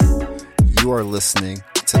You are listening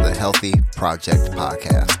to the Healthy Project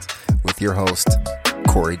Podcast with your host,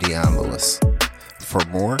 Corey Dion Lewis. For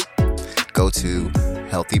more, go to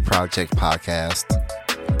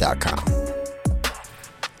healthyprojectpodcast.com.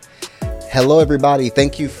 Hello, everybody.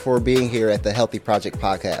 Thank you for being here at the Healthy Project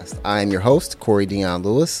Podcast. I am your host, Corey Dion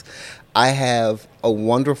Lewis. I have a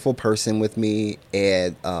wonderful person with me,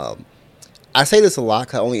 and I say this a lot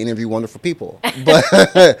because I only interview wonderful people.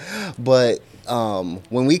 But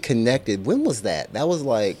when we connected, when was that? That was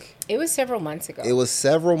like... It was several months ago.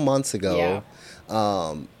 Yeah.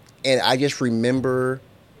 And I just remember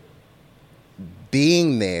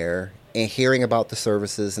being there and hearing about the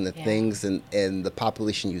services and the things and the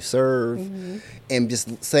population you serve, and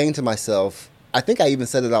just saying to myself, I think I even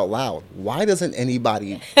said it out loud, why doesn't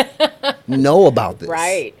anybody know about this?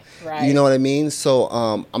 Right. You know what I mean?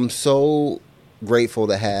 So I'm so grateful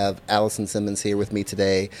to have Alyson Simmons here with me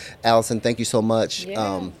today. Alyson, thank you so much.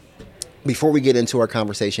 Yeah. Before we get into our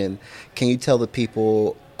conversation, can you tell the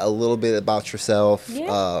people a little bit about yourself,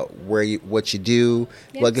 what you do,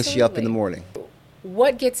 what gets you up in the morning?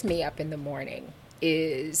 What gets me up in the morning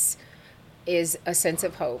is a sense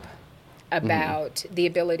of hope about the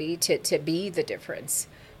ability to be the difference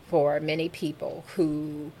for many people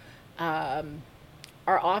who are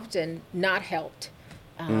often not helped.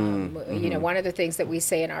 You know, one of the things that we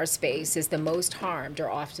say in our space is the most harmed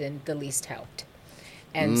are often the least helped.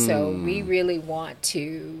 And so we really want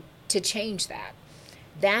to change that.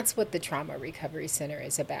 That's what the Trauma Recovery Center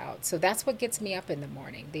is about. So that's what gets me up in the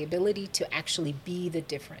morning, the ability to actually be the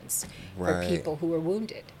difference for people who are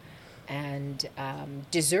wounded and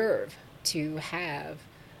deserve to have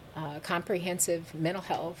comprehensive mental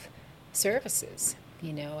health services,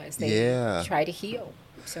 you know, as they try to heal.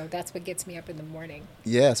 So that's what gets me up in the morning.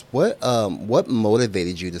 Yes. What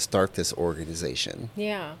motivated you to start this organization?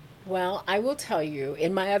 Yeah. Well, I will tell you,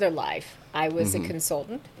 in my other life, I was a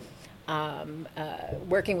consultant,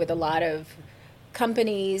 working with a lot of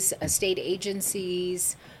companies, state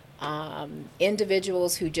agencies,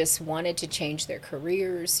 individuals who just wanted to change their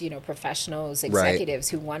careers, you know, professionals, executives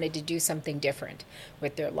who wanted to do something different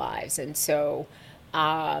with their lives. And so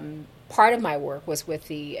part of my work was with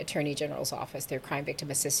the Attorney General's office, their Crime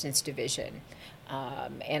Victim Assistance Division,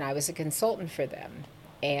 and I was a consultant for them.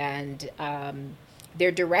 And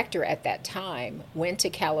their director at that time went to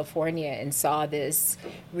California and saw this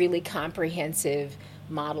really comprehensive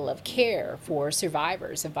model of care for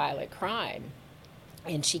survivors of violent crime.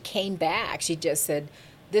 And she came back. She just said,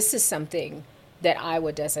 this is something that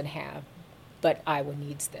Iowa doesn't have, but Iowa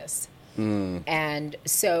needs this. And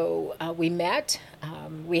so we met,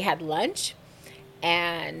 we had lunch,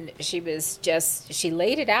 and she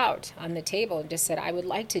laid it out on the table and just said, I would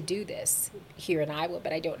like to do this here in Iowa,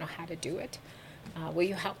 but I don't know how to do it. Will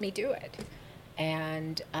you help me do it?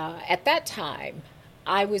 And at that time,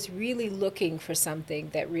 I was really looking for something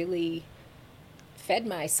that really fed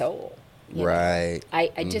my soul. Right.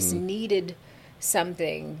 I just needed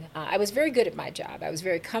something. I was very good at my job. I was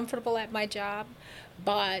very comfortable at my job,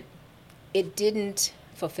 but it didn't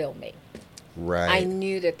fulfill me. Right. I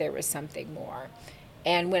knew that there was something more.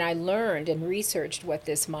 And when I learned and researched what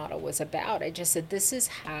this model was about, I just said, this is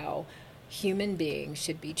how human beings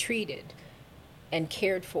should be treated and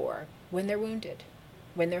cared for when they're wounded,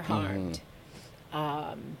 when they're harmed.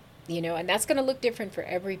 You know, and that's going to look different for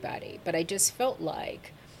everybody. But I just felt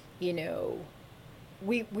like, you know,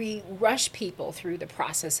 we rush people through the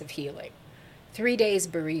process of healing. 3 days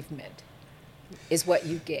bereavement is what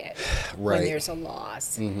you get when there's a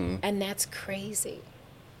loss. And that's crazy.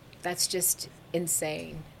 That's just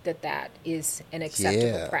insane that is an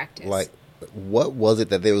acceptable practice. Like, what was it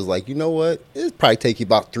that they was like, you know what, it'll probably take you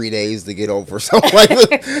about 3 days to get over something like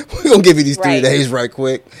this. We're going to give you these 3 days right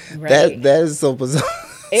quick. That is so bizarre.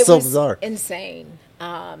 It was bizarre. Insane.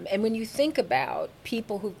 And when you think about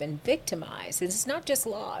people who've been victimized, and it's not just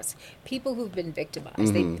loss, people who've been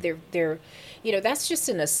victimized, they're, you know, that's just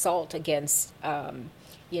an assault against,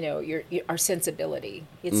 you know, our sensibility.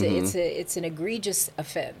 It's an egregious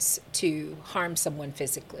offense to harm someone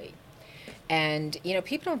physically. And, you know,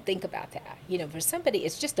 people don't think about that. You know, for somebody,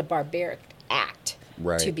 it's just a barbaric act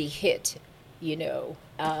to be hit, you know.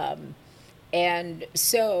 And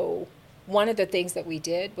so one of the things that we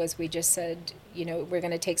did was we just said, you know, we're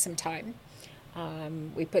going to take some time.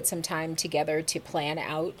 We put some time together to plan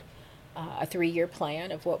out a 3-year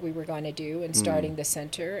plan of what we were going to do in starting the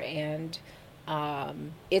center. And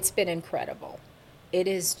it's been incredible. It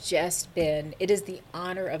is the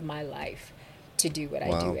honor of my life to do what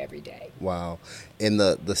I do every day. Wow. And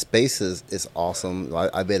the space is awesome.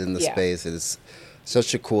 I've been in the space. It's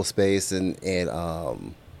such a cool space. And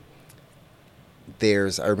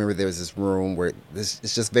I remember there was this room where it's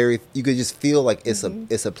just very, you could just feel like it's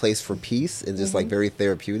a place for peace and just like very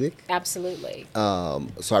therapeutic. Absolutely. So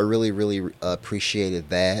I really, really appreciated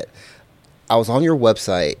that. I was on your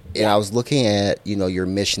website and I was looking at, your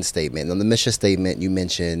mission statement. And on the mission statement, you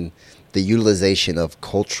mentioned the utilization of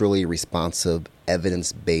culturally responsive,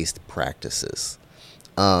 evidence-based practices.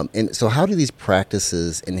 And so how do these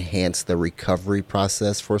practices enhance the recovery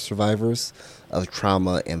process for survivors of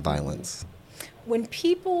trauma and violence? When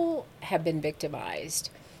people have been victimized,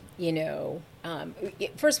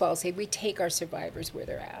 first of all, I'll say we take our survivors where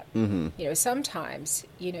they're at. Sometimes,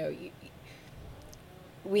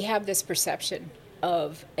 we have this perception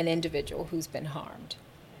of an individual who's been harmed.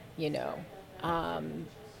 You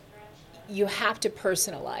have to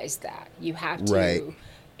personalize that. You have to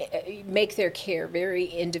make their care very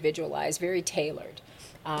individualized, very tailored.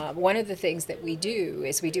 One of the things that we do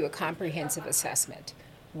is we do a comprehensive assessment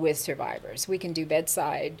with survivors. We can do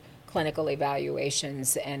bedside clinical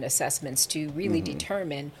evaluations and assessments to really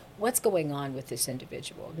determine what's going on with this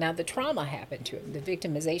individual. Now, the trauma happened to them, the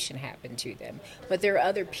victimization happened to them, but there are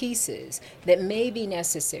other pieces that may be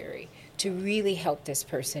necessary to really help this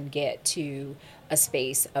person get to a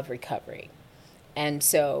space of recovery. And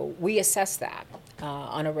so we assess that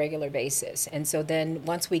on a regular basis. And so then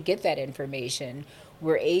once we get that information,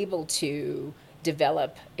 we're able to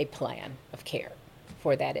develop a plan of care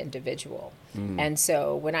for that individual. And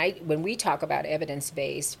so when we talk about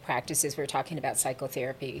evidence-based practices, we're talking about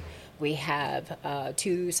psychotherapy. We have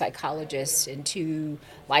 2 psychologists and 2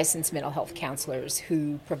 licensed mental health counselors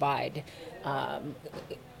who provide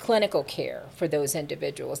clinical care for those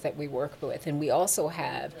individuals that we work with. And we also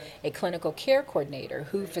have a clinical care coordinator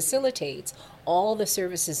who facilitates all the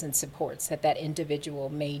services and supports that individual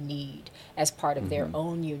may need as part of their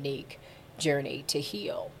own unique journey to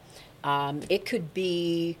heal. It could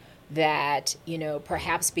be that,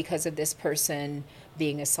 perhaps because of this person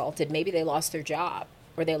being assaulted, maybe they lost their job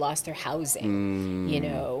or they lost their housing,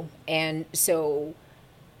 and so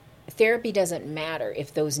therapy doesn't matter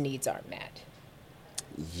if those needs aren't met.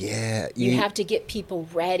 Yeah. You have to get people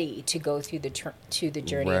ready to go through the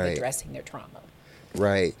journey of addressing their trauma.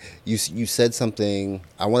 Right. You said something,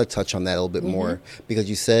 I want to touch on that a little bit more, because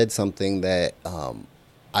you said something that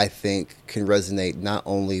I think can resonate not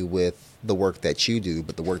only with the work that you do,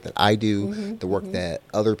 but the work that I do, the work that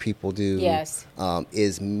other people do,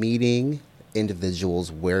 is meeting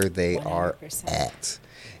individuals where they 100%. Are at.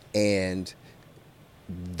 And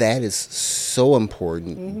that is so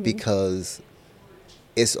important because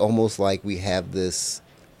it's almost like we have this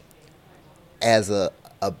as a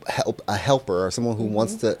helper or someone who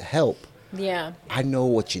wants to help. Yeah. I know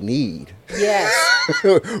what you need. Yes.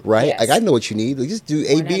 Right? Yes. Like, I know what you need. Like, just do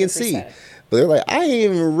A, 100%. B, and C. But they're like, I ain't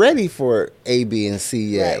even ready for A, B, and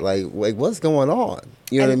C yet. Right. Like what's going on?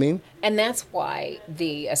 You know what I mean? And that's why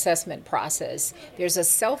the assessment process, there's a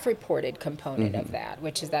self-reported component of that,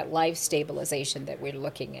 which is that life stabilization that we're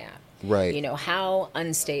looking at. Right. How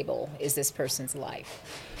unstable is this person's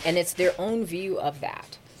life? And it's their own view of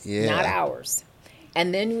that, not ours.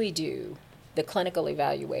 And then we do the clinical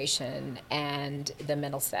evaluation and the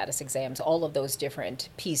mental status exams, all of those different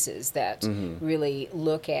pieces that really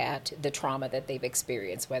look at the trauma that they've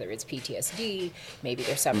experienced, whether it's PTSD, maybe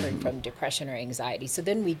they're suffering from depression or anxiety. So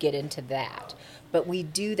then we get into that. But we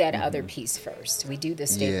do that other piece first. We do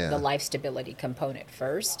the life stability component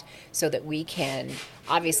first so that we can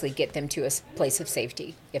obviously get them to a place of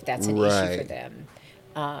safety if that's an issue for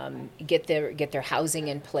them. Get their housing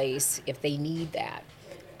in place if they need that.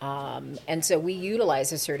 And so we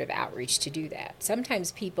utilize assertive outreach to do that.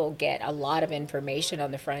 Sometimes people get a lot of information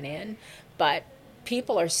on the front end, but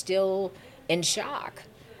people are still in shock.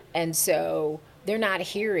 And so they're not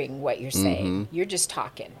hearing what you're saying. You're just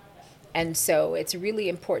talking. And so it's really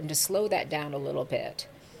important to slow that down a little bit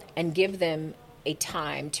and give them a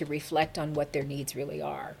time to reflect on what their needs really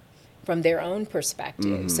are from their own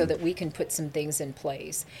perspective so that we can put some things in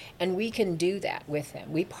place. And we can do that with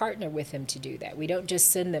them. We partner with them to do that. We don't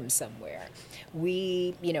just send them somewhere.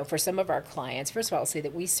 We, for some of our clients, first of all, I'll say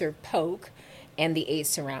that we serve Polk and the 8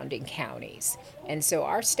 surrounding counties. And so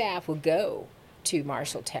our staff will go to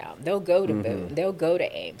Marshalltown. They'll go to Boone. They'll go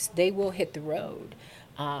to Ames. They will hit the road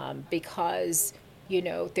because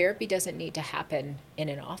therapy doesn't need to happen in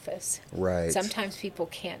an office. Right. Sometimes people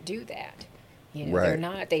can't do that.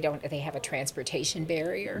 Right. They have a transportation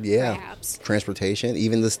barrier, perhaps. Transportation,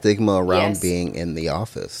 even the stigma around being in the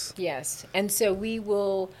office. Yes. And so we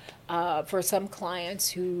will, for some clients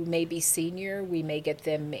who may be senior, we may get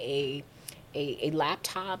them a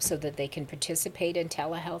laptop so that they can participate in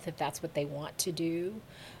telehealth if that's what they want to do.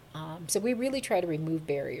 So we really try to remove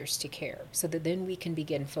barriers to care so that then we can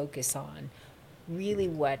begin focus on really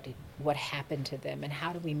what happened to them and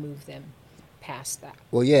how do we move them past that.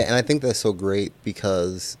 Well, yeah, and I think that's so great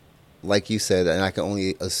because, like you said, and I can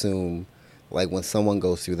only assume, like when someone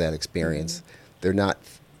goes through that experience, they're not,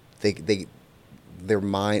 they, their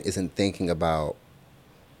mind isn't thinking about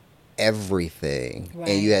everything. Right.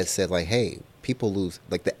 And you had said like, hey, people lose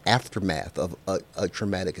like the aftermath of a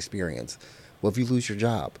traumatic experience. Well, if you lose your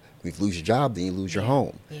job, if you lose your job, then you lose your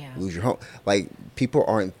home. Yeah. You lose your home. Like people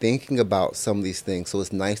aren't thinking about some of these things, so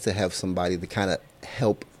it's nice to have somebody to kind of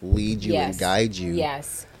help lead you and guide you.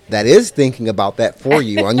 Yes. That is thinking about that for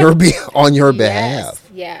you on your on your behalf.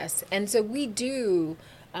 Yes. And so we do.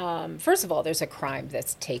 First of all, there's a crime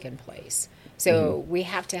that's taken place. So we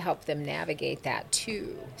have to help them navigate that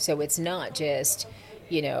too. So it's not just,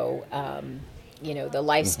 the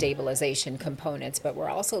life stabilization components, but we're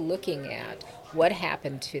also looking at what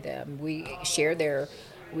happened to them. We share their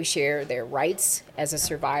rights as a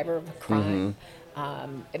survivor of a crime.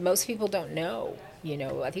 And most people don't know.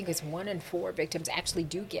 I think it's 1 in 4 victims actually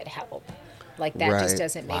do get help. Like that just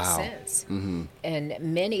doesn't make sense. And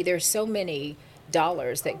there's so many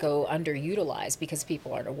dollars that go underutilized because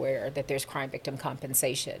people aren't aware that there's crime victim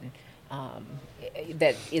compensation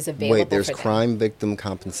that is available. Wait, there's for them. crime victim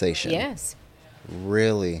compensation? Yes.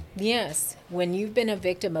 Really? Yes. When you've been a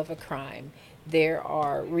victim of a crime, there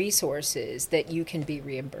are resources that you can be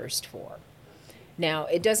reimbursed for. Now,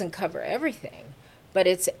 it doesn't cover everything, but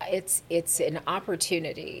it's an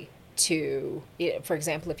opportunity to, for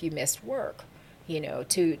example, if you missed work,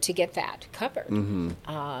 to get that covered.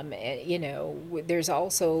 There's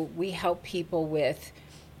also, we help people with,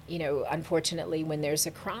 unfortunately, when there's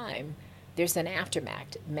a crime, there's an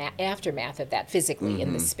aftermath of that physically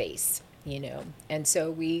in the space, And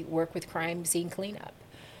so we work with crime scene cleanup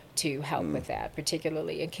to help with that,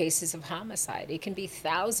 particularly in cases of homicide. It can be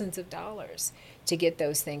thousands of dollars to get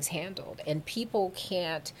those things handled. And people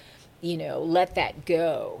can't, let that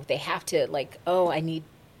go. They have to I need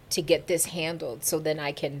to get this handled so then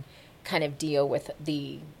I can kind of deal with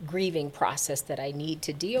the grieving process that I need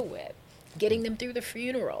to deal with, getting them through the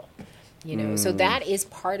funeral, So that is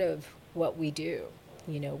part of what we do.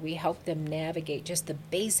 We help them navigate just the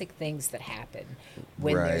basic things that happen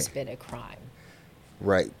when there's been a crime.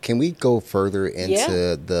 Right. Can we go further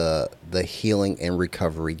into the healing and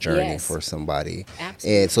recovery journey for somebody?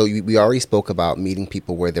 Absolutely. And so we already spoke about meeting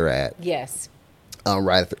people where they're at. Yes.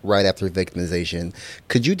 Right after victimization.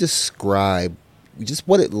 Could you describe just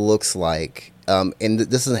what it looks like? And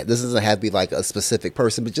this doesn't have to be like a specific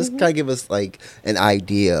person, but just kind of give us like an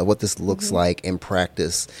idea of what this looks like in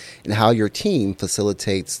practice and how your team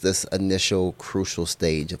facilitates this initial crucial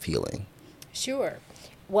stage of healing. Sure.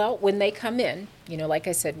 Well, when they come in, like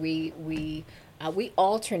I said, we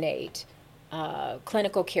alternate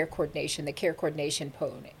clinical care coordination, the care coordination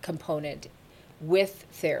component with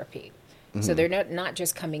therapy. So they're not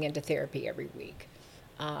just coming into therapy every week.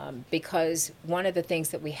 Because one of the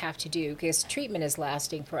things that we have to do, because treatment is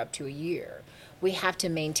lasting for up to a year, we have to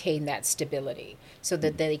maintain that stability so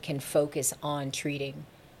that they can focus on treating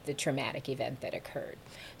the traumatic event that occurred.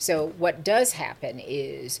 So what does happen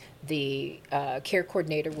is the care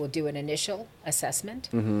coordinator will do an initial assessment.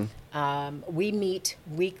 We meet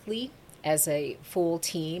weekly as a full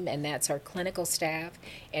team, and that's our clinical staff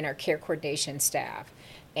and our care coordination staff.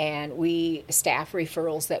 And we staff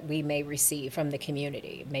referrals that we may receive from the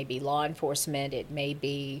community. It may be law enforcement. It may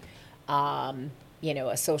be, a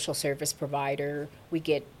social service provider. We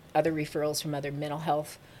get other referrals from other mental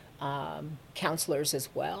health counselors as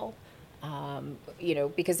well.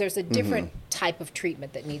 Because there's a different type of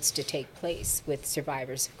treatment that needs to take place with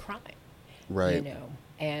survivors of crime. Right.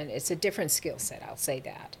 And it's a different skill set, I'll say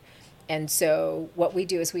that. And so what we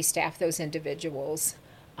do is we staff those individuals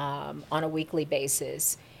on a weekly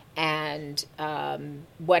basis. And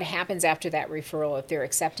what happens after that referral, if they're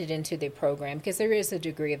accepted into the program, because there is a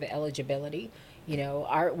degree of eligibility,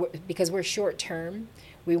 because we're short term,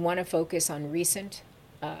 we want to focus on recent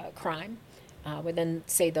crime. Within,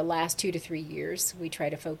 say, the last 2 to 3 years, we try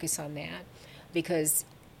to focus on that because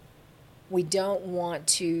we don't want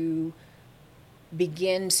to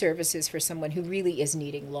begin services for someone who really is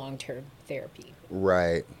needing long-term therapy.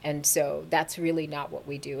 Right. And so that's really not what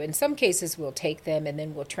we do. In some cases, we'll take them and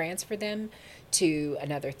then we'll transfer them to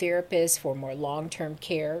another therapist for more long-term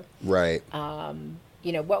care. Right.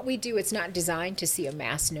 What we do, it's not designed to see a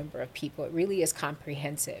mass number of people. It really is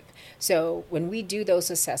comprehensive. So when we do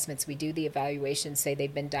those assessments, we do the evaluations, say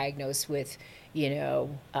they've been diagnosed with,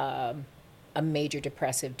 a major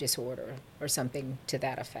depressive disorder or something to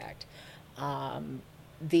that effect.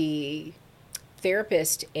 The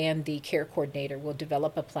therapist and the care coordinator will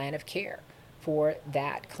develop a plan of care for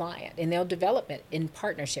that client, and they'll develop it in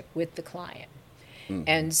partnership with the client.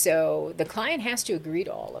 And so the client has to agree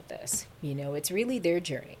to all of this. It's really their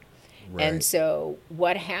journey. Right. And so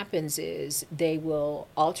what happens is they will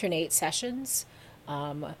alternate sessions.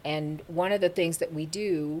 And one of the things that we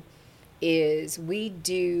do is we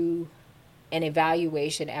do an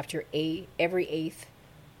evaluation after every eighth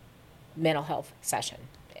mental health session,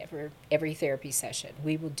 every therapy session.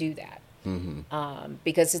 We will do that.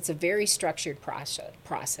 Because it's a very structured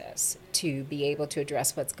process to be able to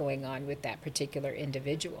address what's going on with that particular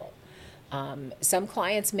individual. Some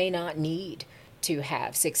clients may not need to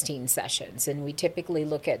have 16 sessions, and we typically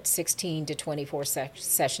look at 16 to 24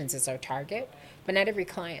 sessions as our target, but not every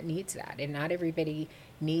client needs that, and not everybody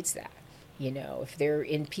needs that. If they're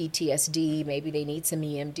in PTSD, maybe they need some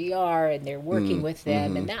EMDR, and they're working with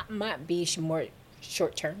them, and that might be more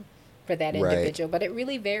short-term for that individual, but it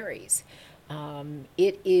really varies.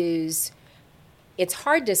 It's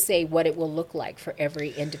hard to say what it will look like for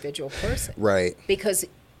every individual person. Right. Because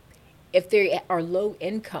if they are low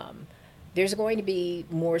income, there's going to be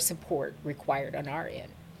more support required on our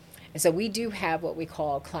end. And so we do have what we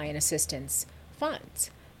call client assistance funds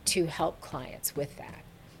to help clients with that.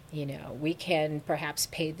 We can perhaps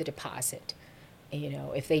pay the deposit,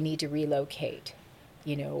 if they need to relocate,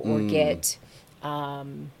 or get,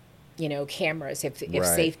 cameras if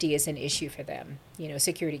safety is an issue for them,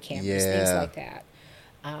 security cameras, things like that.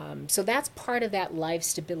 So that's part of that life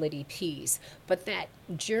stability piece. But that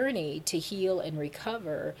journey to heal and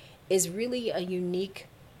recover is really a unique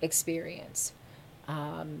experience.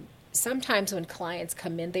 Sometimes when clients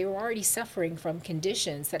come in, they were already suffering from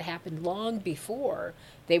conditions that happened long before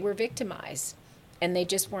they were victimized, and they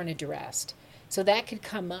just weren't addressed. So that could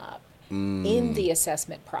come up in the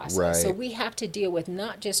assessment process. Right. So we have to deal with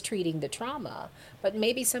not just treating the trauma, but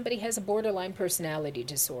maybe somebody has a borderline personality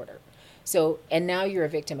disorder. So, and now you're a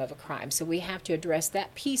victim of a crime. So we have to address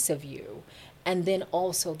that piece of you, and then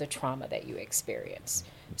also the trauma that you experience.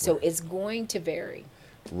 So it's going to vary.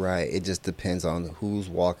 Right. It just depends on who's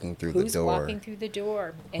walking through the door. Who's walking through the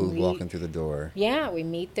door. Who's walking through the door. Yeah, we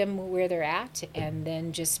meet them where they're at, and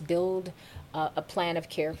then just build a plan of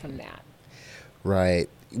care from that. Right.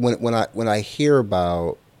 When I hear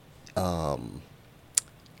about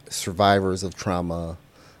survivors of trauma,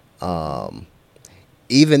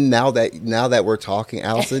 even now that we're talking,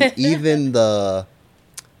 Alyson, even the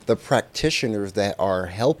practitioners that are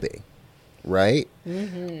helping, right?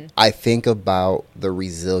 I think about the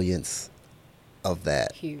resilience of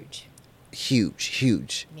that. Huge. Yeah.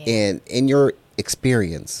 And in your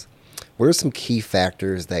experience, what are some key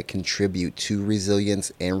factors that contribute to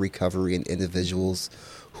resilience and recovery in individuals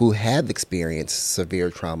who have experienced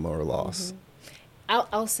severe trauma or loss?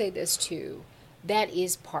 I'll say this too. That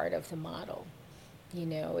is part of the model.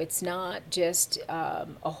 It's not just a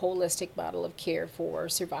holistic model of care for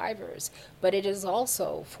survivors, but it is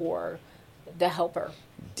also for the helper,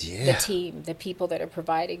 the team, the people that are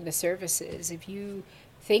providing the services. If you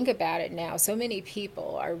think about it now, so many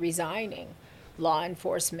people are resigning. Law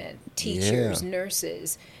enforcement, teachers,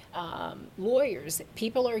 nurses, lawyers.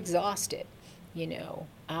 People are exhausted,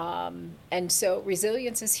 and so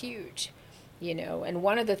resilience is huge, and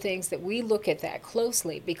one of the things that we look at that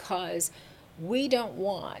closely, because we don't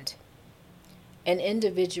want an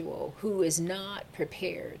individual who is not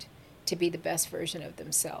prepared to be the best version of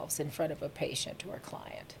themselves in front of a patient or a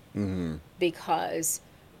client. Because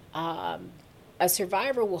a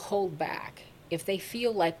survivor will hold back if they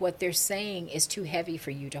feel like what they're saying is too heavy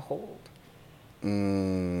for you to hold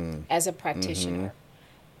as a practitioner.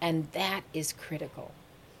 And that is critical.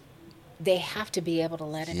 They have to be able to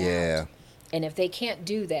let it out. And if they can't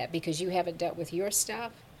do that because you haven't dealt with your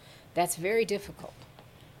stuff, that's very difficult.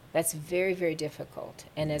 That's very, very difficult.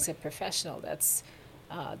 And as a professional,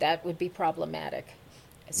 that would be problematic.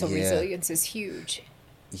 So resilience is huge.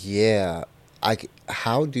 Yeah.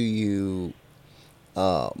 How do you...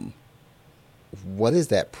 what is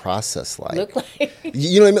that process like? Look like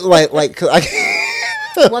You know what I mean? Like, 'cause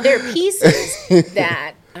well, there are pieces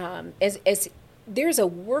that there's a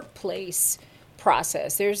workplace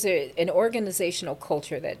process. There's an organizational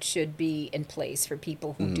culture that should be in place for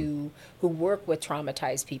people who work with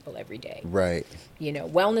traumatized people every day. Right.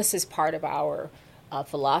 Wellness is part of our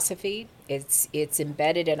philosophy. It's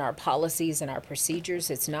embedded in our policies and our procedures.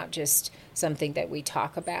 It's not just something that we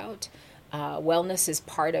talk about. Wellness is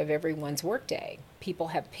part of everyone's workday. People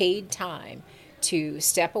have paid time to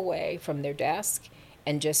step away from their desk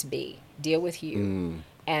and just deal with you.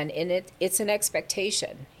 And in it's an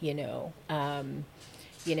expectation,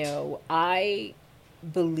 I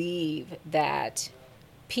believe that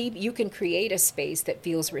you can create a space that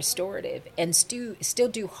feels restorative and still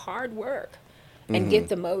do hard work and get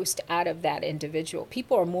the most out of that individual.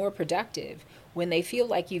 People are more productive when they feel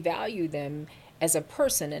like you value them as a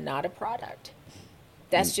person and not a product.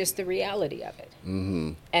 That's just the reality of it.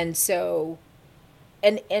 And so,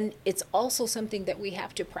 and it's also something that we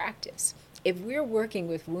have to practice. If we're working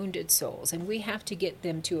with wounded souls and we have to get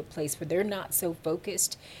them to a place where they're not so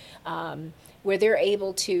focused, where they're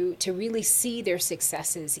able to really see their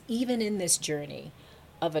successes, even in this journey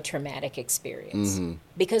of a traumatic experience,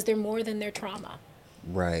 because they're more than their trauma.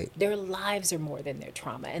 Right. Their lives are more than their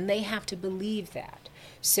trauma, and they have to believe that.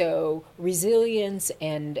 So resilience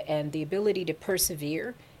and the ability to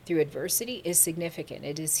persevere through adversity is significant.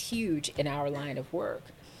 It is huge in our line of work.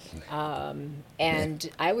 And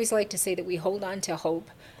I always like to say that we hold on to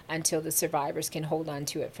hope until the survivors can hold on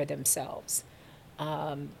to it for themselves.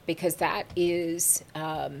 Because that is,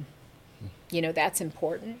 that's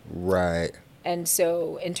important. Right. And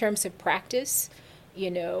so in terms of practice,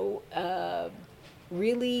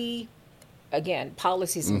 really, again,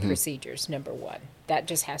 policies and procedures, number one. That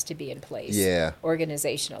just has to be in place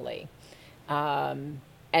organizationally.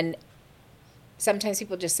 And sometimes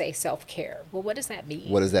people just say self-care. Well, what does that mean?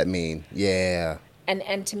 What does that mean? Yeah.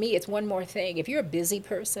 And to me, it's one more thing. If you're a busy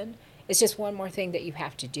person, it's just one more thing that you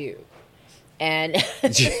have to do. And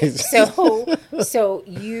so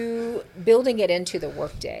you building it into the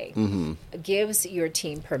workday gives your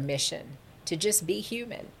team permission to just be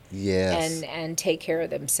human. Yes. And take care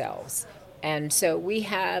of themselves. And so we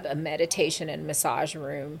have a meditation and massage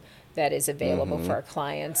room that is available for our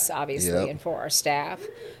clients, obviously, and for our staff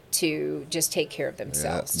to just take care of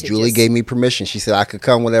themselves. Julie gave me permission. She said I could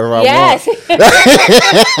come whenever I want.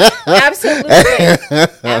 Absolutely.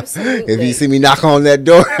 If you see me knock on that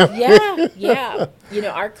door. Yeah.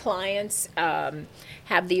 Our clients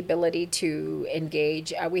have the ability to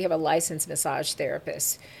engage. We have a licensed massage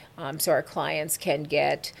therapist. So our clients can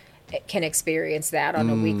experience that on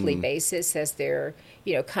a weekly basis as they're,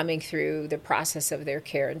 coming through the process of their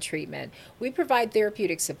care and treatment. We provide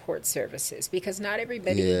therapeutic support services because not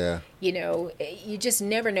everybody, you just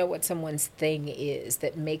never know what someone's thing is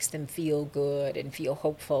that makes them feel good and feel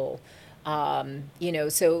hopeful.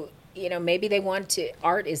 So maybe they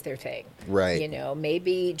art is their thing. Right.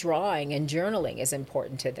 Maybe drawing and journaling is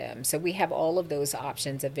important to them. So we have all of those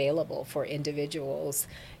options available for individuals,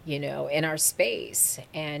 in our space.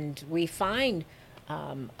 And we find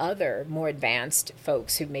other more advanced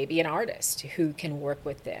folks who may be an artist who can work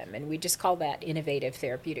with them. And we just call that innovative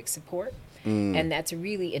therapeutic support. And that's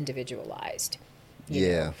really individualized,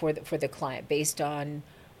 for the client based on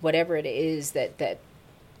whatever it is that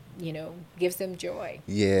gives them joy.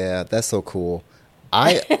 Yeah, that's so cool.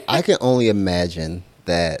 I can only imagine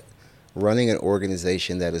that running an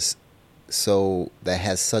organization that has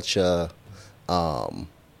such a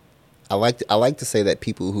I like to say that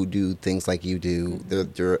people who do things like you do,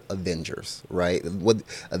 they're Avengers, right? What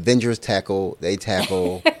Avengers tackle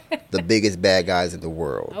the biggest bad guys in the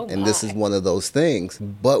world. Oh, and this is one of those things.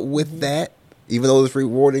 But with that, even though it's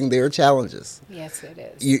rewarding, there are challenges. Yes, it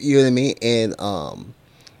is. You know what I mean? And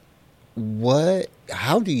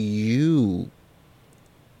how do you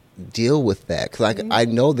deal with that? Because I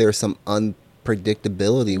know there's some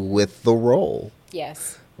unpredictability with the role.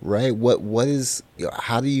 Yes. Right? What is,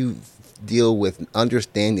 how do you deal with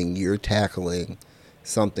understanding you're tackling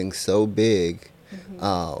something so big,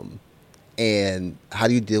 and how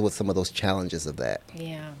do you deal with some of those challenges of that?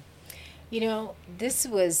 Yeah. This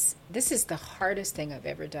is the hardest thing I've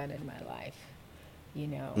ever done in my life.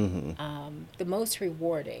 The most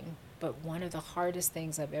rewarding, but one of the hardest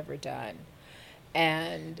things I've ever done.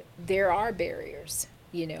 And there are barriers,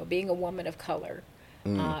 being a woman of color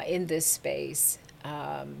in this space,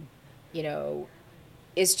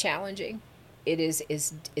 is challenging.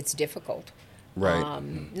 It's difficult. Right.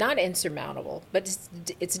 Not insurmountable, but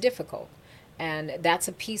it's difficult. And that's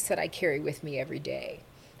a piece that I carry with me every day.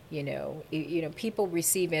 People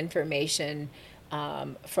receive information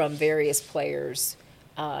from various players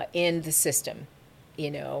in the system.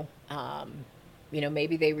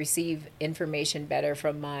 Maybe they receive information better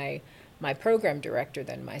from my program director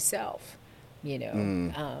than myself.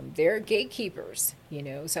 There are gatekeepers.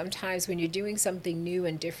 Sometimes when you're doing something new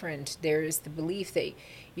and different, there's the belief that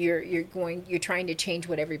you're trying to change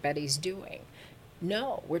what everybody's doing.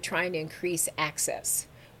 No, we're trying to increase access.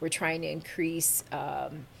 We're trying to increase,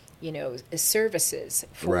 services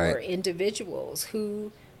for individuals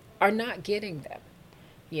who are not getting them.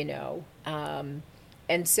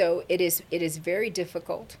 And so it is very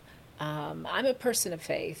difficult. I'm a person of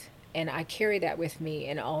faith, and I carry that with me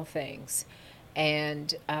in all things.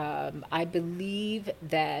 And I believe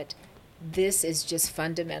that this is just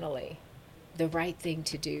fundamentally the right thing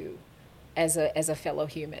to do as a fellow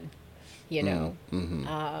human. You know,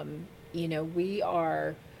 you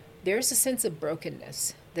know, there's a sense of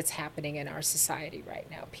brokenness that's happening in our society right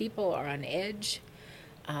now. People are on edge.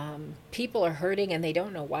 People are hurting and they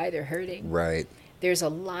don't know why they're hurting. Right. There's a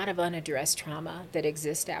lot of unaddressed trauma that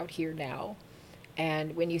exists out here now.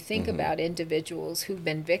 And when you think about individuals who've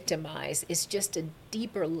been victimized, it's just a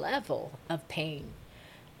deeper level of pain.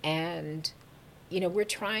 And, you know, we're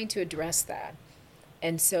trying to address that.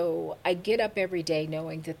 And so I get up every day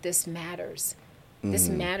knowing that this matters. This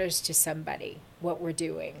matters to somebody, what we're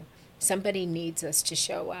doing. Somebody needs us to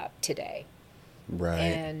show up today.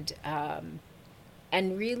 Right.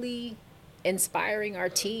 And really inspiring our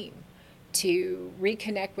team to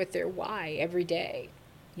reconnect with their why every day,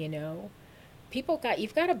 you know.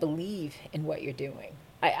 You've got to believe in what you're doing.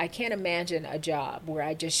 I can't imagine a job where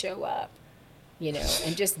I just show up, you know,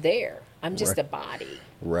 and just there. I'm just a body.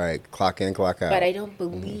 Right. Clock in, clock out. But I don't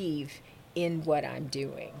believe in what I'm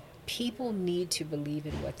doing. People need to believe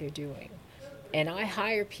in what they're doing. And I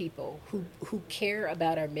hire people who care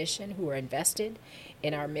about our mission, who are invested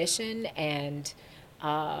in our mission, and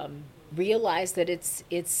realize that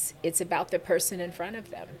it's about the person in front of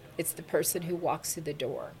them. It's the person who walks through the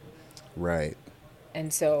door. Right.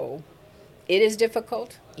 And so it is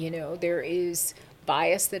difficult. You know, there is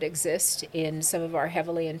bias that exists in some of our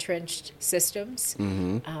heavily entrenched systems.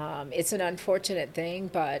 It's an unfortunate thing,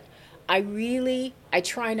 but I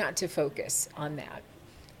try not to focus on that.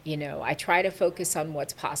 You know, I try to focus on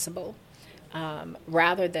what's possible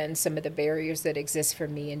rather than some of the barriers that exist for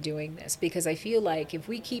me in doing this. Because I feel like if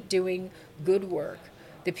we keep doing good work,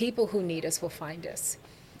 the people who need us will find us.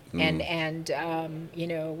 And you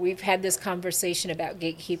know, we've had this conversation about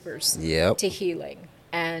gatekeepers to healing.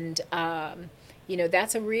 And, you know,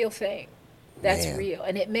 that's a real thing. That's real.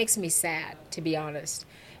 And it makes me sad, to be honest.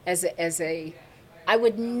 I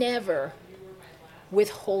would never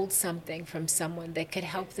withhold something from someone that could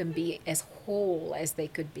help them be as whole as they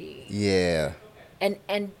could be. Yeah.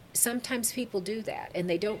 And sometimes people do that, and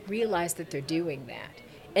they don't realize that they're doing that.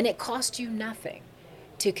 And it costs you nothing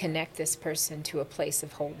to connect this person to a place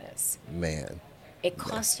of wholeness. Man. It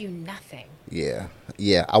costs you nothing. Yeah.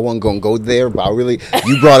 Yeah. I wasn't going to go there, but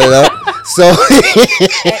you brought it up. So.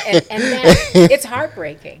 and it's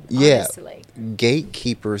heartbreaking, honestly.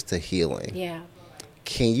 Gatekeepers to healing. Yeah.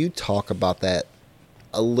 Can you talk about that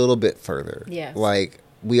a little bit further? Yes. Like,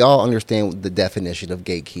 we all understand the definition of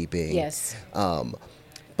gatekeeping. Yes.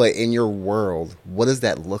 But in your world, what does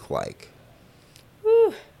that look like?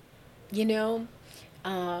 Whew. You know,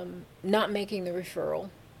 not making the referral,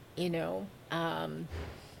 you know.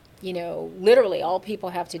 You know, literally all people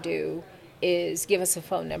have to do is give us a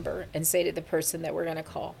phone number and say to the person that we're going to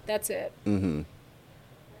call. That's it. And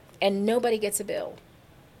nobody gets a bill.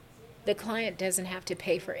 The client doesn't have to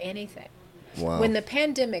pay for anything. Wow. When the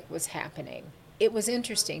pandemic was happening, it was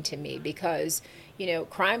interesting to me because, you know,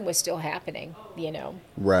 crime was still happening, you know.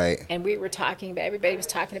 Right. And everybody was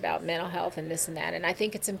talking about mental health and this and that. And I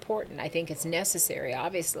think it's important. I think it's necessary,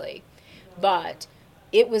 obviously. But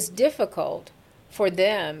it was difficult for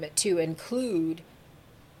them to include,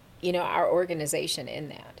 you know, our organization in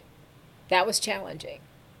that. That was challenging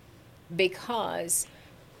because,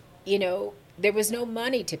 you know, there was no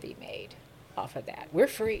money to be made off of that. We're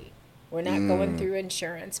free. We're not going through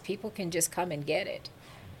insurance. People can just come and get it.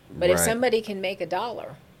 But if somebody can make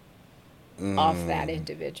 $1 off that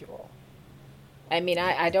individual, I mean,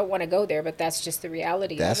 I don't want to go there, but that's just the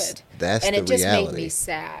reality of it. And it just made me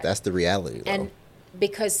sad. That's the reality, though. And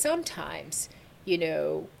because sometimes, you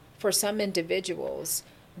know, for some individuals,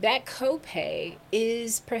 that copay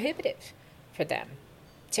is prohibitive for them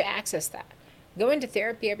to access that. Going to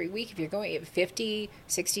therapy every week, if you're going at $50,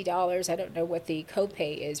 $60, I don't know what the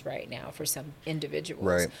copay is right now for some individuals.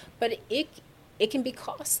 Right. But it can be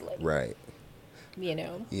costly. Right. You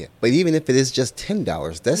know? Yeah. But even if it is just $10,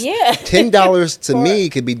 that's $10 to me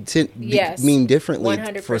could be mean differently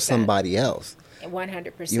 100%. For somebody else.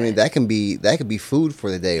 100%. You mean that can be food for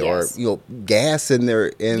the day, or you know, gas in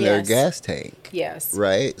their gas tank. Yes.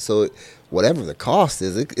 Right. So whatever the cost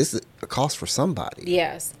is, it's a cost for somebody.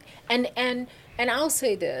 Yes. And I'll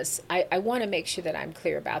say this. I want to make sure that I'm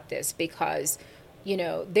clear about this because, you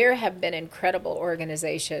know, there have been incredible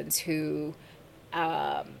organizations who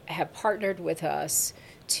have partnered with us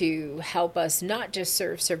to help us not just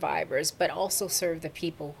serve survivors, but also serve the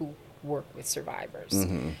people work with survivors,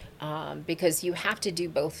 because you have to do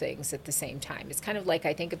both things at the same time. It's kind of like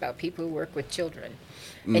I think about people who work with children,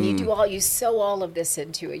 and you sow all of this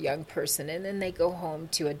into a young person, and then they go home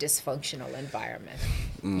to a dysfunctional environment.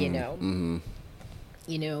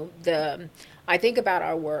 I think about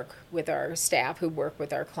our work with our staff who work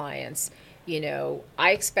with our clients.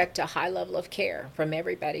 I expect a high level of care from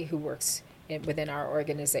everybody who works within our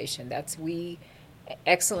organization.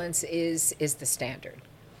 Excellence is the standard.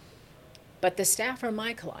 But the staff are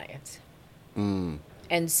my clients.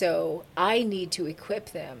 And so I need to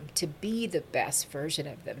equip them to be the best version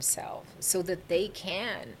of themselves so that they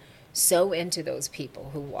can sow into those people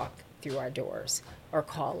who walk through our doors or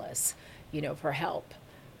call us, for help.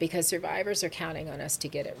 Because survivors are counting on us to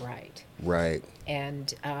get it right. Right.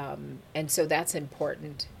 And so that's an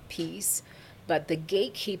important piece. But the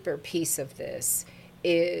gatekeeper piece of this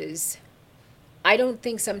is, I don't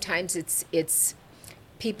think sometimes it's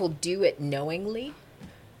people do it knowingly.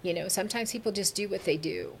 Sometimes people just do what they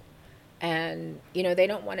do. And, they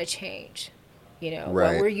don't want to change. Right.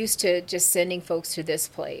 Well, we're used to just sending folks to this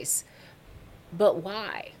place. But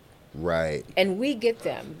why? Right. And we get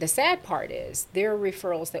them. The sad part is there are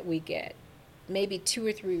referrals that we get, maybe 2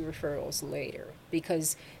 or 3 referrals later,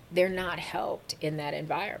 because they're not helped in that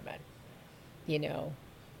environment.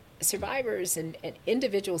 Survivors and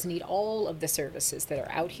individuals need all of the services that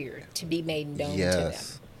are out here to be made known to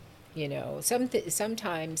them.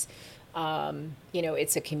 Sometimes,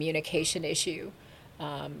 it's a communication issue.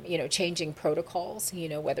 Changing protocols,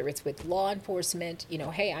 whether it's with law enforcement,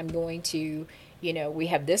 hey, I'm going to, we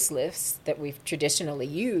have this list that we've traditionally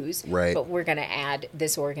used, right, but we're going to add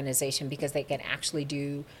this organization because they can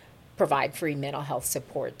actually provide free mental health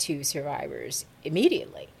support to survivors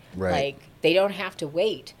immediately. Right. Like, they don't have to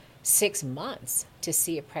wait 6 months to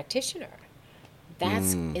see a practitioner.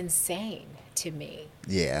 That's insane to me.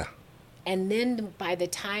 Yeah. And then by the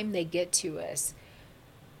time they get to us,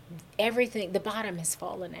 the bottom has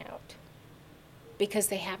fallen out because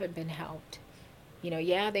they haven't been helped.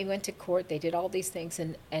 They went to court, they did all these things,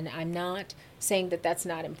 and I'm not saying that that's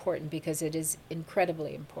not important, because it is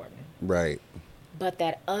incredibly important. Right. But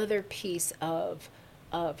that other piece of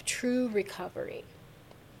true recovery,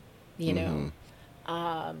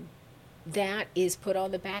 that is put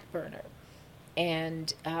on the back burner.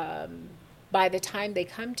 And by the time they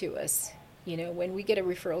come to us, when we get a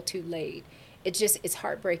referral too late, it's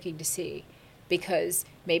heartbreaking to see, because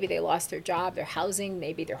maybe they lost their job, their housing,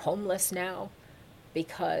 maybe they're homeless now,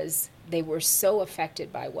 because they were so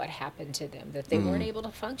affected by what happened to them that they weren't able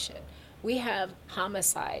to function. We have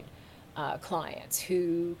homicide clients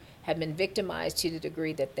who have been victimized to the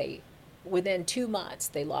degree that within 2 months,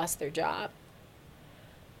 they lost their job,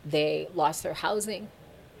 they lost their housing,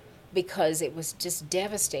 because it was just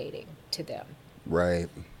devastating to them. Right.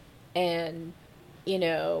 And,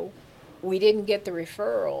 we didn't get the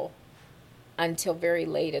referral until very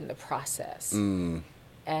late in the process. And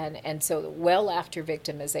so well after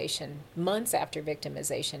victimization, months after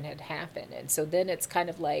victimization had happened. And so then it's kind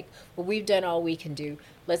of like, well, we've done all we can do.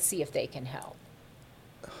 Let's see if they can help.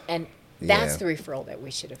 And that's the referral that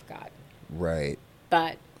we should have gotten. Right.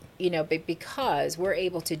 But, because we're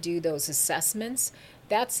able to do those assessments,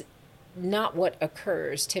 that's not what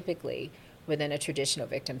occurs typically within a traditional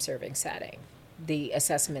victim serving setting. The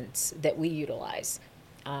assessments that we utilize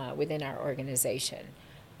within our organization.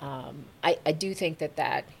 I do think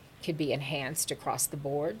that could be enhanced across the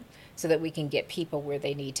board so that we can get people where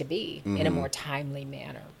they need to be in a more timely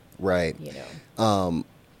manner. Right.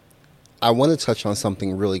 I want to touch on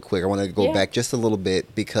something really quick. I want to go back just a little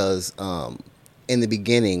bit, because in the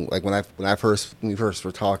beginning, like when we first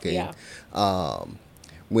were talking,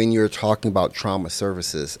 when you're talking about trauma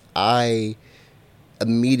services,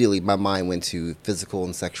 immediately my mind went to physical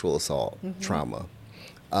and sexual assault trauma.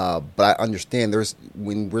 But I understand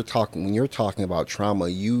when you're talking about trauma,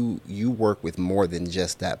 you work with more than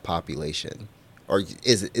just that population, or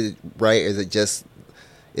is it right? Is it just,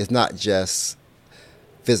 it's not just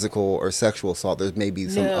physical or sexual assault? There's maybe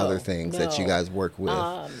some other things that you guys work with.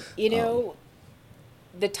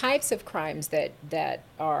 The types of crimes that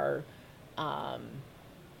are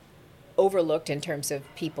overlooked in terms of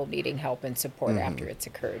people needing help and support after it's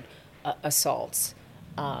occurred, assaults,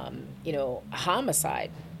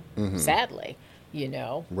 homicide, sadly,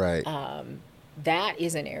 right. That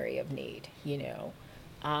is an area of need.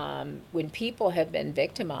 When people have been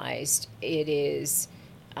victimized, it is,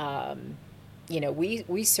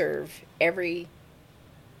 we serve every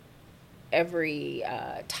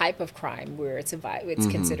type of crime where it's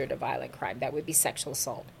considered a violent crime. That would be sexual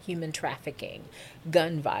assault, human trafficking,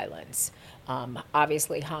 gun violence,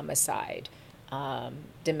 obviously homicide,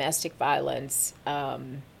 domestic violence.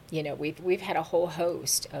 We've had a whole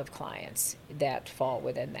host of clients that fall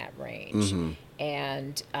within that range,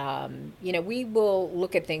 and we will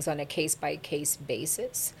look at things on a case by case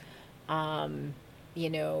basis. Um, you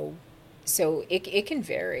know, so it can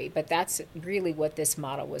vary, but that's really what this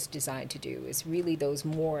model was designed to do, is really those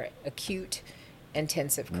more acute,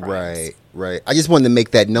 intensive crimes. Right, right. I just wanted to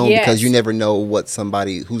make that known because you Yes. never know what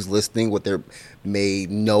somebody who's listening, what they may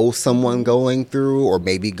know someone going through or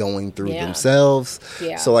maybe going through Yeah. themselves.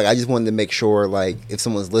 Yeah. So like I just wanted to make sure like if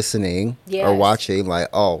someone's listening or Yes. watching, like,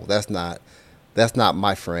 oh, that's not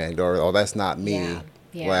my friend or that's not me. Yeah.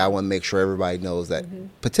 Yeah. Like I want to make sure everybody knows that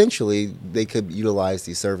potentially they could utilize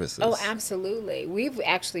these services. Oh, absolutely. We've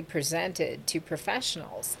actually presented to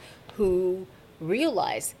professionals who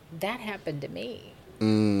realize that happened to me,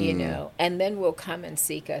 and then will come and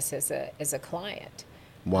seek us as a client.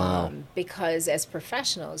 Wow. Because as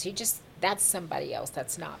professionals, that's somebody else.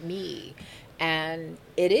 That's not me, and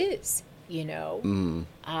it is.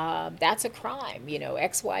 That's a crime.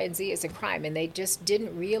 X, Y, and Z is a crime, and they just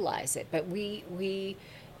didn't realize it. But we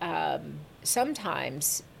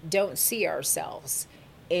sometimes don't see ourselves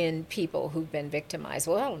in people who've been victimized.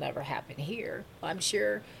 Well, that'll never happen here. I'm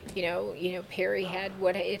sure, Perry had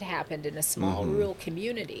what had happened in a small rural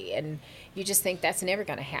community, and you just think that's never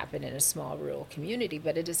going to happen in a small rural community,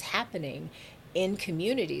 but it is happening in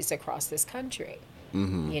communities across this country.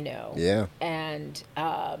 Yeah.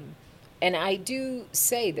 And I do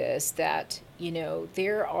say this, that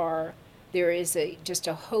there is just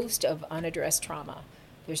a host of unaddressed trauma.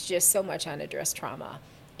 There's just so much unaddressed trauma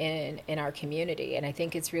in our community, and I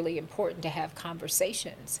think it's really important to have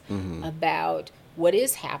conversations about what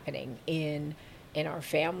is happening in our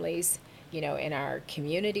families, in our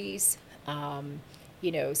communities.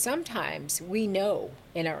 Sometimes we know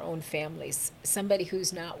in our own families somebody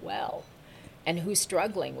who's not well and who's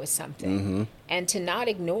struggling with something, and to not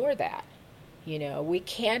ignore that. We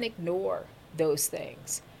can't ignore those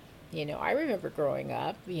things. I remember growing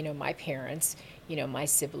up, my parents, my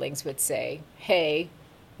siblings would say, hey,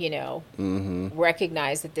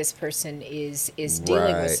 recognize that this person is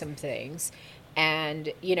dealing with Right. some things. And,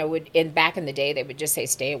 back in the day, they would just say,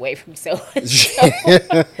 stay away from so and so.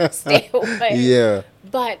 Stay away. Yeah.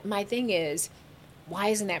 But my thing is, why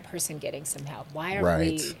isn't that person getting some help? Why are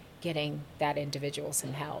Right. we getting that individual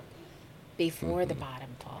some help before the bottom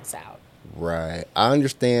falls out? Right. I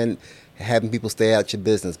understand having people stay out your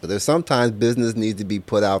business, but there's sometimes business needs to be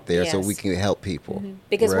put out there so Yes. we can help people.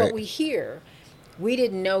 Because right? what we hear, we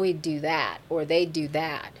didn't know he'd do that or they'd do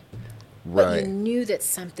that. But Right. you knew that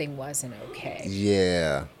something wasn't okay.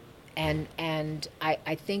 Yeah. And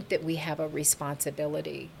I think that we have a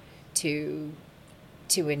responsibility to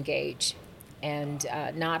engage and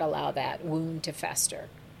not allow that wound to fester,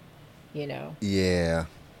 Yeah.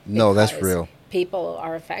 No, that's because real. people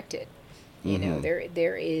are affected.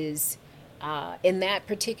 There is in that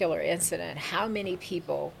particular incident, how many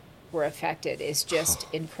people were affected is just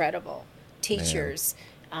incredible. Teachers,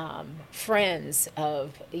 friends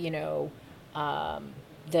of the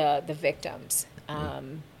victims,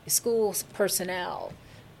 schools personnel,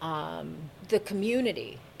 the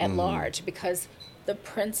community at large, because the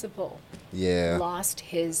principal Yeah. lost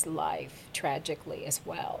his life tragically as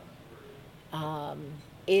well.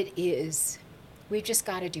 We've just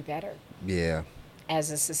got to do better Yeah.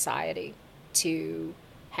 as a society to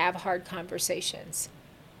have hard conversations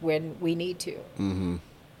when we need to.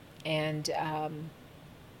 And,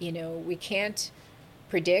 we can't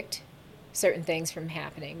predict certain things from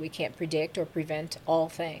happening. We can't predict or prevent all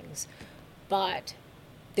things. But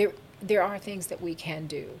there are things that we can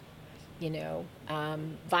do.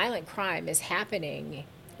 Violent crime is happening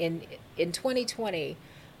in 2020.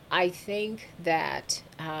 I think that,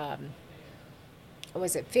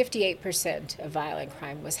 was it 58% of violent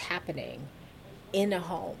crime was happening in a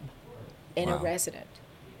home, in a Wow.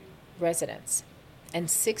 residence, and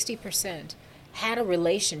 60% had a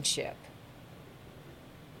relationship,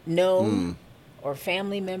 known or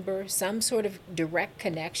family member, some sort of direct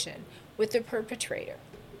connection with the perpetrator.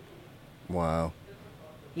 Wow.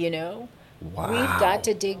 Wow. Wow. We've got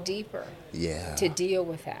to dig deeper Yeah. to deal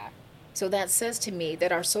with that. So that says to me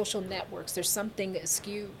that our social networks, there's something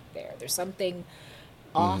askew there. There's something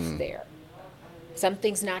off there.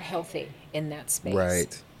 Something's not healthy in that space.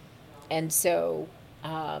 Right. And so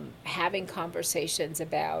having conversations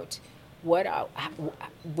about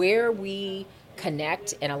where we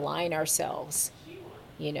connect and align ourselves,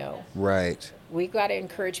 Right. we've got to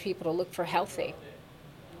encourage people to look for healthy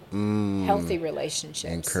relationships.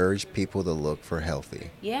 Encourage people to look for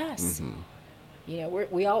healthy. Yes.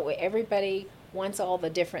 Everybody wants all the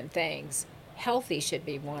different things, Healthy should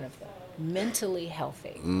be one of them. Mentally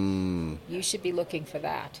healthy. You should be looking for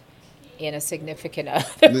that in a significant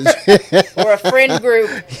other or a friend group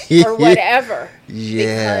or whatever.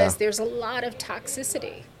 Yeah. Because there's a lot of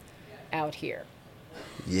toxicity out here.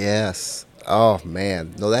 Yes. Oh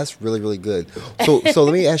man. No, that's really, really good. So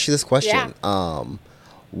let me ask you this question. Yeah.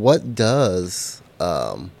 What does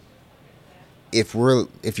if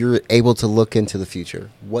you're able to look into the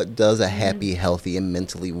future, what does a happy, healthy, and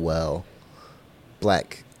mentally well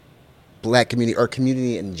black community or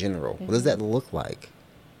community in general, what does that look like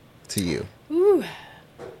to you? Ooh.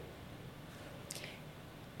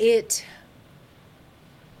 It,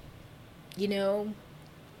 you know,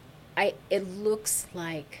 it looks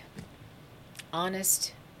like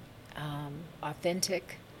honest,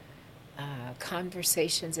 authentic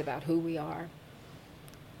conversations about who we are,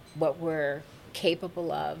 what we're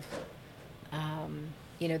capable of.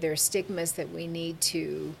 There are stigmas that we need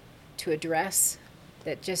to address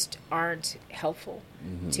that just aren't helpful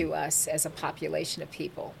to us as a population of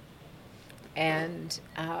people. And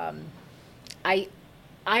I'm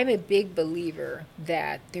a big believer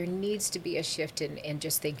that there needs to be a shift in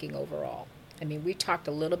just thinking overall. I mean, we talked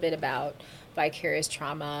a little bit about vicarious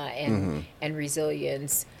trauma and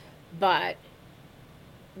resilience, but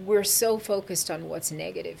we're so focused on what's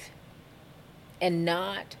negative and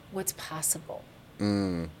not what's possible.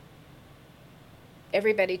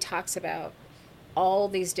 Everybody talks about all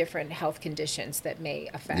these different health conditions that may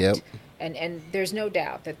affect. Yep. And there's no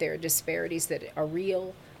doubt that there are disparities that are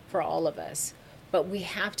real for all of us. But we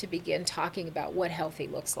have to begin talking about what healthy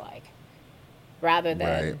looks like rather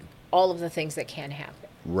than all of the things that can happen.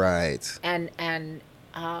 Right. And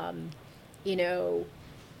I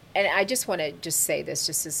just want to just say this,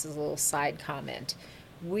 just as a little side comment.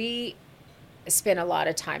 We spend a lot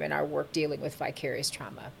of time in our work dealing with vicarious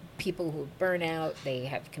trauma. People who burn out, they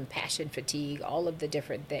have compassion fatigue, all of the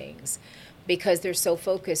different things, because they're so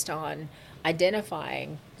focused on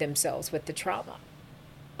identifying themselves with the trauma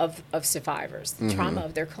of survivors, the trauma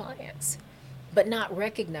of their clients, but not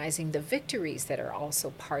recognizing the victories that are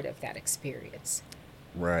also part of that experience.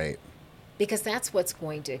 Right. Because that's what's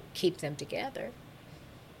going to keep them together,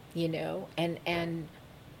 and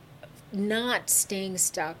not staying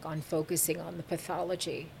stuck on focusing on the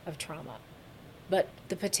pathology of trauma, but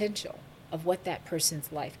the potential of what that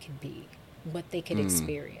person's life can be, what they can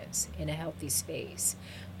experience in a healthy space.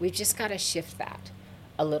 We've just got to shift that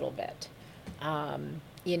a little bit.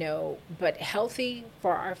 But healthy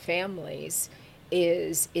for our families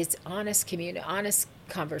is honest honest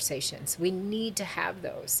conversations. We need to have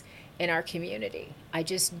those in our community. I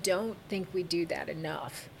just don't think we do that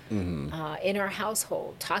enough. In our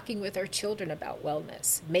household, talking with our children about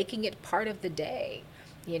wellness, making it part of the day.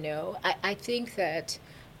 I think that,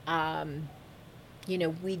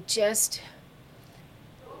 we just,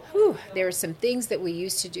 there are some things that we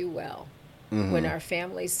used to do well when our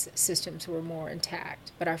families' systems were more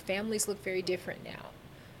intact. But our families look very different now.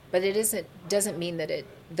 But it doesn't mean that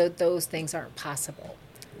those things aren't possible.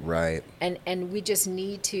 Right. And we just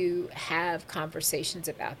need to have conversations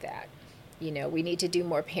about that. We need to do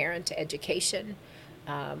more parent education.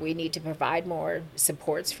 We need to provide more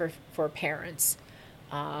supports for parents.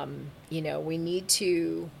 We need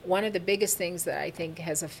to, one of the biggest things that I think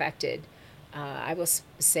has affected, I will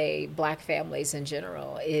say, Black families in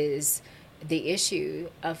general, is the issue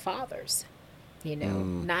of fathers,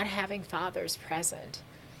 not having fathers present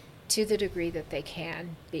to the degree that they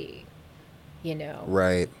can be,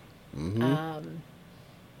 Right.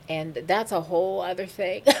 And that's a whole other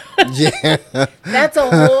thing. Yeah. That's a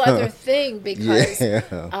whole other thing because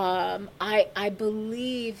Yeah. I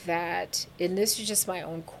believe that, and this is just my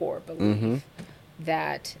own core belief,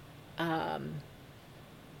 that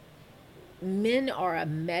men are a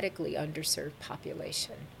medically underserved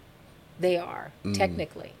population. They are,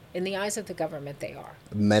 technically. In the eyes of the government, they are.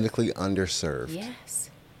 Medically underserved.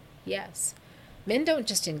 Yes. Men don't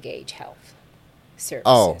just engage health services.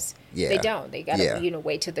 Oh, yeah. They don't. They got to,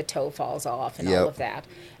 wait till the toe falls off and all of that.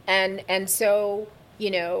 And so,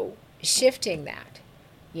 shifting that,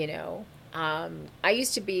 I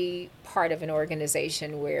used to be part of an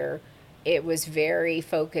organization where it was very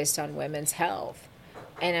focused on women's health.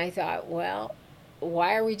 And I thought, well,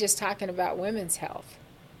 why are we just talking about women's health?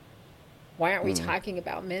 Why aren't we talking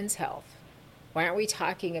about men's health? Why aren't we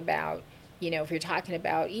talking about, if you're talking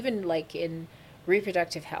about even like in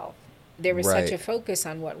reproductive health, there was such a focus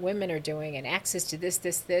on what women are doing and access to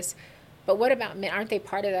this. But what about men? Aren't they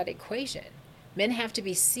part of that equation? Men have to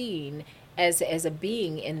be seen as a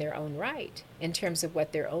being in their own right in terms of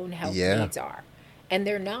what their own health needs are. And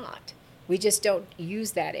they're not. We just don't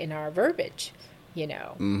use that in our verbiage,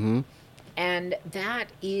 And that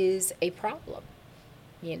is a problem,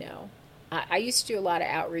 you know. I used to do a lot of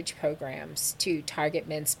outreach programs to target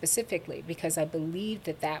men specifically because I believed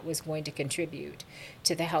that that was going to contribute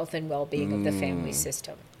to the health and well-being of the family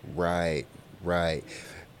system. Right, right.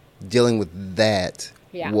 Dealing with that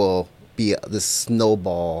Yeah. will be the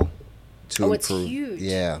snowball to Oh, improve. it's huge.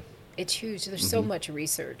 Yeah. It's huge. There's so much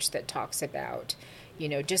research that talks about, you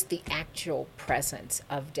know, just the actual presence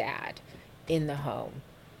of dad in the home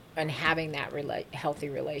and having that healthy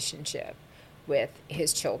relationship with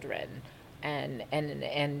his children,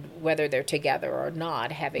 and whether they're together or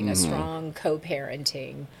not, having a strong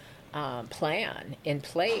co-parenting plan in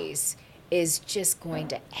place is just going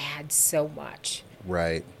to add so much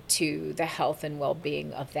Right. to the health and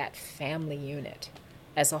well-being of that family unit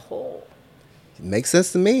as a whole. It makes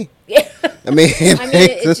sense to me. Yeah. I mean, it I mean,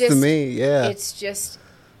 makes sense to just, me. Yeah. It's just,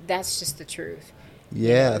 that's just the truth. You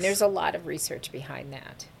know, Yes. and there's a lot of research behind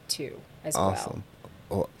that too, as Awesome.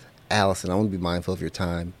 well. Oh, Alyson, I want to be mindful of your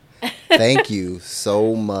time. Thank you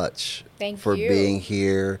so much for you. being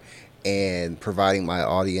here and providing my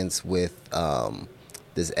audience with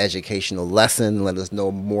this educational lesson. Let us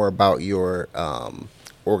know more about your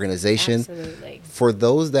organization. Absolutely. For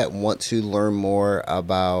those that want to learn more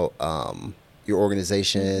about your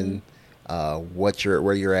organization,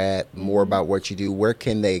 where you're at, more about what you do, where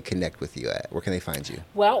can they connect with you at? Where can they find you?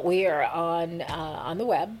 Well, we are on the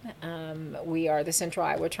web. We are the Central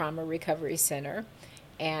Iowa Trauma Recovery Center,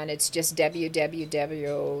 and it's just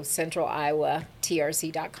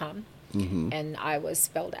www.centraliowatrc.com, and Iowa's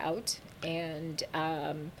spelled out. And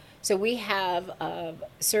so we have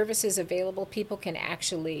services available. People can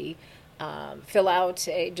actually fill out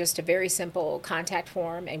just a very simple contact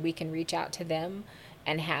form, and we can reach out to them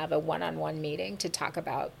and have a one-on-one meeting to talk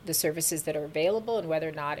about the services that are available and whether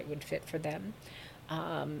or not it would fit for them.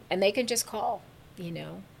 And they can just call. You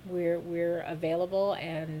know, we're available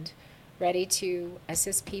and ready to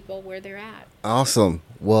assist people where they're at. Awesome.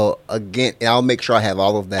 Well, again, I'll make sure I have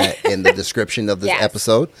all of that in the description of this Yes.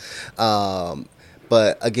 episode.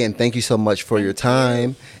 But again, thank you so much for your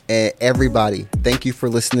time. And everybody, thank you for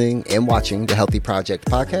listening and watching the Healthy Project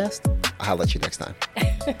podcast. I'll let you next time.